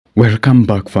Welcome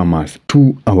back, farmers,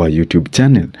 to our YouTube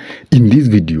channel. In this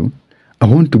video, I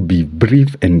want to be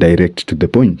brief and direct to the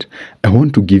point. I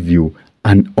want to give you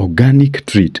an organic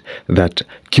treat that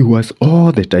cures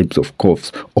all the types of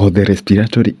coughs or the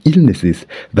respiratory illnesses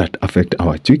that affect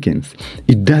our chickens.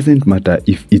 It doesn't matter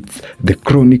if it's the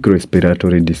chronic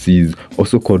respiratory disease,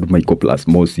 also called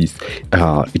mycoplasmosis.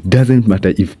 It doesn't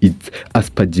matter if it's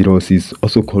aspergillosis,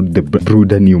 also called the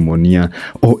brooder pneumonia,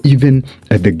 or even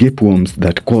the gapeworms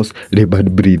that cause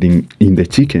labored breathing in the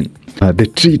chicken. The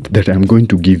treat that I'm going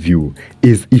to give you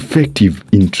is effective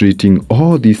in treating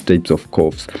all these types of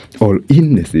coughs or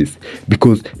illnesses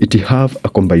because it have a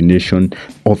combination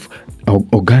of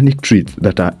organic treats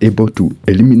that are able to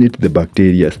eliminate the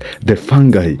bacteria, the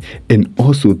fungi, and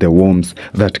also the worms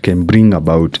that can bring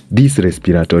about these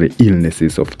respiratory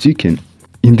illnesses of chicken.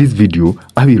 In this video,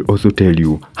 I will also tell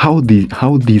you how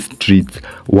these treats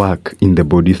work in the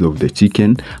bodies of the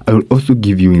chicken. I will also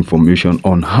give you information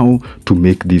on how to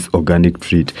make this organic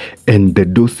treat and the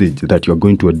dosage that you are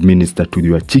going to administer to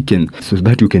your chicken so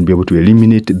that you can be able to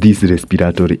eliminate these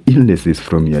respiratory illnesses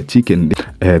from your chicken.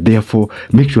 Therefore,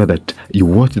 make sure that you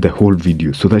watch the whole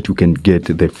video so that you can get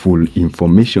the full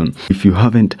information. If you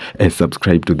haven't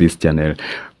subscribed to this channel,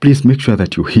 please make sure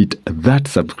that you hit that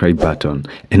subscribe button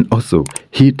and also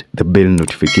hit the bell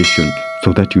notification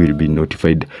so that you will be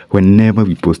notified whenever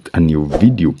we post a new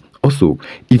video. Also,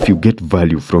 if you get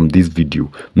value from this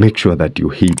video, make sure that you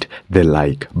hit the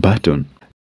like button.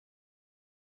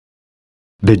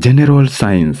 The general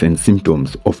signs and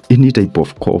symptoms of any type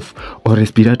of cough or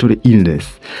respiratory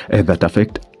illness that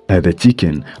affect the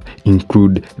chicken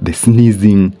include the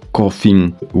sneezing,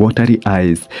 coughing, watery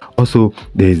eyes. Also,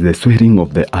 there is the swelling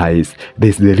of the eyes. There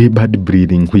is the labored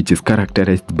breathing, which is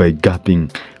characterized by gasping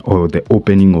or the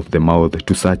opening of the mouth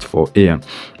to search for air.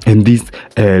 And this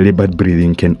labored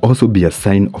breathing can also be a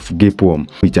sign of gapeworm,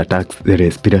 which attacks the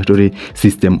respiratory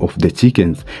system of the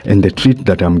chickens. And the treat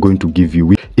that I'm going to give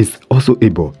you is also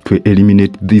able to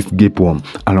eliminate this gapeworm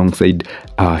alongside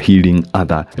healing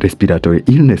other respiratory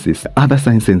illnesses. Other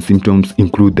signs and symptoms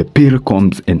include the pale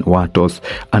combs and warts,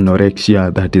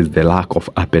 anorexia, that is the lack of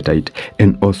appetite,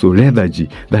 and also lethargy,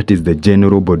 that is the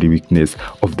general body weakness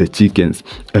of the chickens,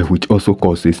 which also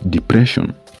causes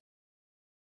depression.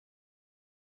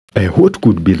 What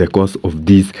could be the cause of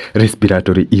these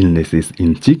respiratory illnesses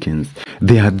in chickens?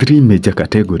 There are three major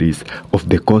categories of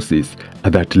the causes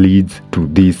that leads to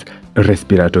these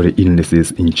respiratory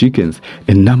illnesses in chickens,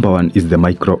 and number one is the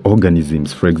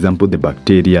microorganisms, for example the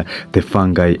bacteria, the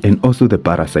fungi, and also the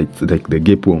parasites like the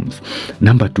gapeworms.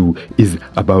 Number two is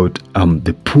about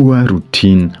the poor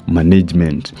routine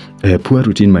management. Poor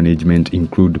routine management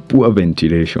include poor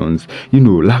ventilations,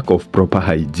 lack of proper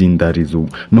hygiene, that is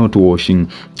not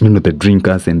washing the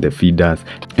drinkers and the feeders,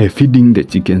 feeding the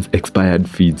chickens expired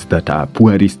feeds that are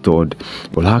poorly stored,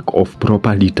 lack of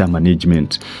proper litter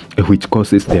management, which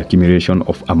causes the accumulation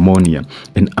of ammonia,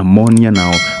 and ammonia now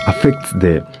affects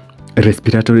the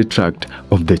respiratory tract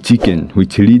of the chicken,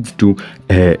 which leads to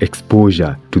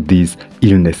exposure to these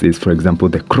illnesses, for example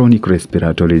the chronic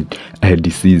respiratory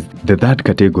disease. The third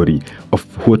category of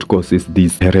what causes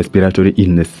this respiratory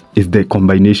illness is the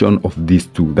combination of these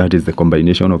two, that is the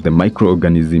combination of the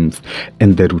microorganisms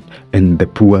and the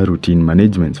poor routine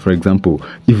management. For example,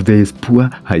 if there is poor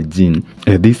hygiene,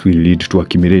 this will lead to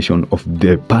accumulation of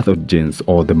the pathogens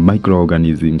or the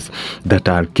microorganisms that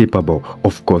are capable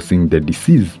of causing the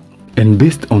disease. And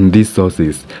based on these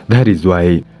sources, that is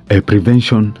why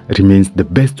prevention remains the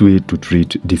best way to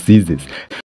treat diseases.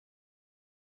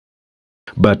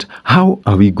 But how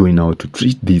are we going now to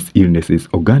treat these illnesses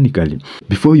organically?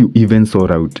 Before you even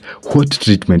sort out what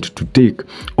treatment to take,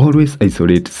 always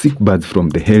isolate sick birds from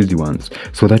the healthy ones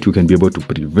so that you can be able to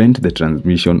prevent the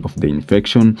transmission of the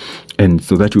infection, and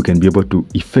so that you can be able to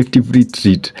effectively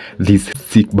treat this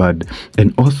sick bird.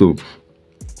 And also,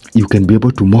 you can be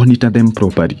able to monitor them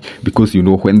properly, because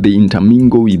when they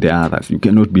intermingle with the others, you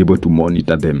cannot be able to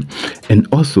monitor them. And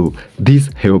also,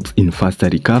 this helps in faster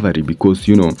recovery because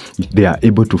they are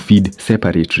able to feed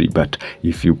separately. But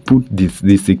if you put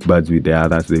these sick birds with the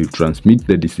others, they will transmit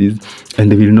the disease and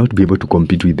they will not be able to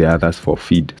compete with the others for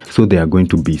feed, so they are going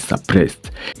to be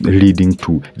suppressed, leading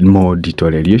to more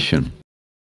deterioration.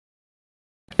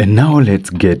 And now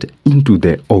let's get into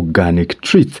the organic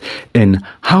treats. And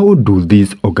how do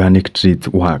these organic treats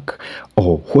work?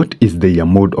 Or what is their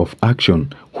mode of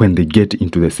action when they get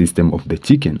into the system of the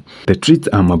chicken? The treats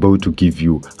I'm about to give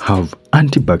you have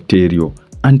antibacterial,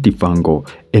 antifungal,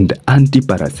 and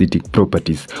antiparasitic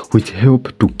properties which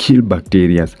help to kill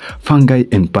bacteria, fungi,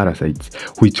 and parasites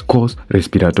which cause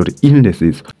respiratory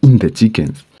illnesses in the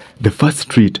chickens. The first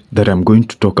treat that I'm going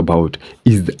to talk about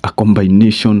is a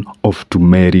combination of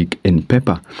turmeric and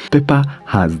pepper. Pepper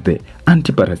has the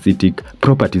antiparasitic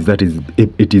properties, that is,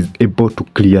 it is able to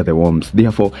clear the worms.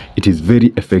 Therefore, it is very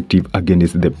effective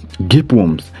against the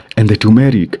gapeworms. And the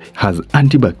turmeric has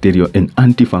antibacterial and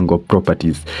antifungal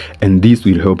properties, and this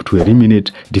will help to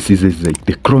eliminate diseases like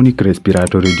the chronic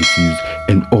respiratory disease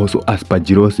and also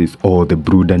aspergillosis or the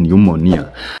brood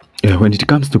pneumonia. When it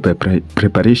comes to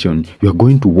preparation, you are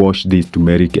going to wash this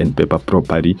turmeric and pepper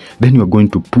properly. Then you are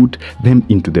going to put them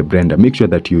into the blender. Make sure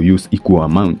that you use equal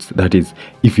amounts. That is,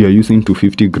 if you are using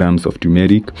 250 grams of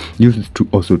turmeric, use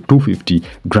also 250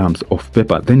 grams of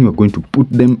pepper. Then you are going to put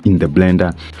them in the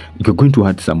blender. You're going to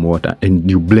add some water and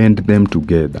you blend them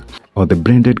together. Or the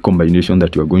blended combination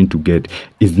that you are going to get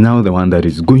is now the one that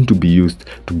is going to be used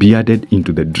to be added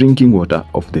into the drinking water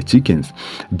of the chickens.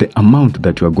 The amount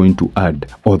that you are going to add,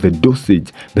 or the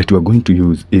dosage that you are going to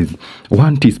use, is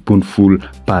 1 teaspoonful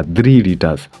per 3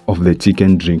 liters of the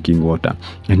chicken drinking water,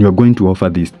 and you are going to offer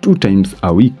this 2 times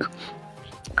a week.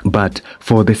 But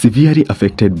for the severely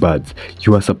affected birds,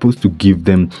 you are supposed to give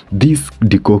them this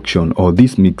decoction or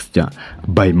this mixture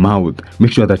by mouth.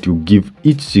 Make sure that you give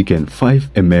each chicken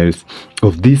 5 ml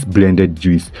of this blended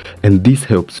juice, and this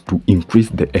helps to increase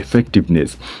the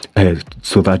effectiveness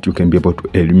so that you can be able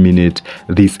to eliminate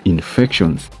these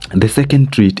infections. The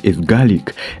second treat is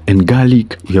garlic, and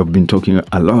garlic, we have been talking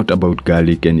a lot about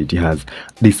garlic, and it has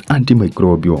this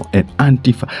antimicrobial and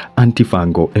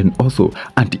antifungal and also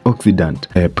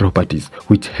antioxidant properties,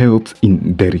 which helps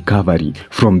in the recovery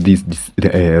from these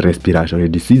respiratory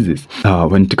diseases.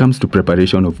 When it comes to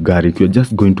preparation of garlic, you're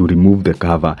just going to remove the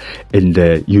cover, and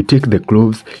you take the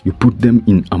cloves, you put them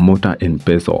in a mortar and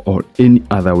pestle or any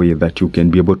other way that you can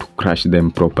be able to crush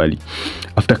them properly.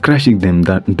 After crushing them,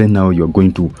 then now you're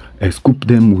going to scoop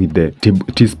them with the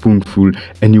teaspoonful,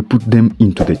 and you put them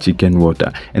into the chicken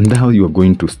water, and now you're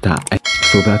going to stir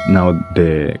so that now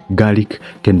the garlic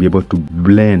can be able to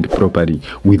blend properly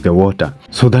with the water,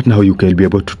 so that now you can be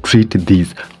able to treat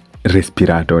these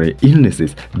respiratory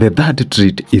illnesses. The third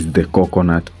treat is the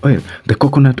coconut oil. The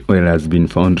coconut oil has been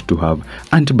found to have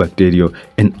antibacterial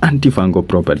and antifungal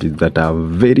properties that are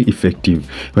very effective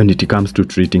when it comes to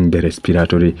treating the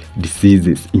respiratory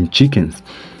diseases in chickens.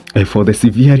 For the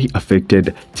severely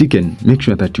affected chicken, make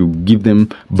sure that you give them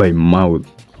by mouth,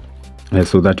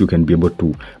 so that you can be able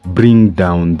to bring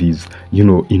down these,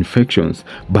 infections.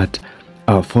 But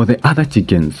for the other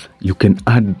chickens, you can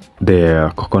add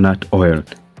the coconut oil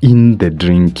in the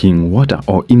drinking water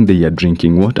or in their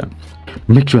drinking water.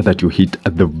 Make sure that you hit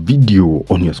the video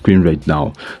on your screen right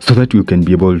now so that you can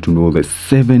be able to know the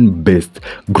 7 best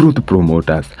growth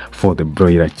promoters for the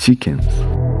broiler chickens.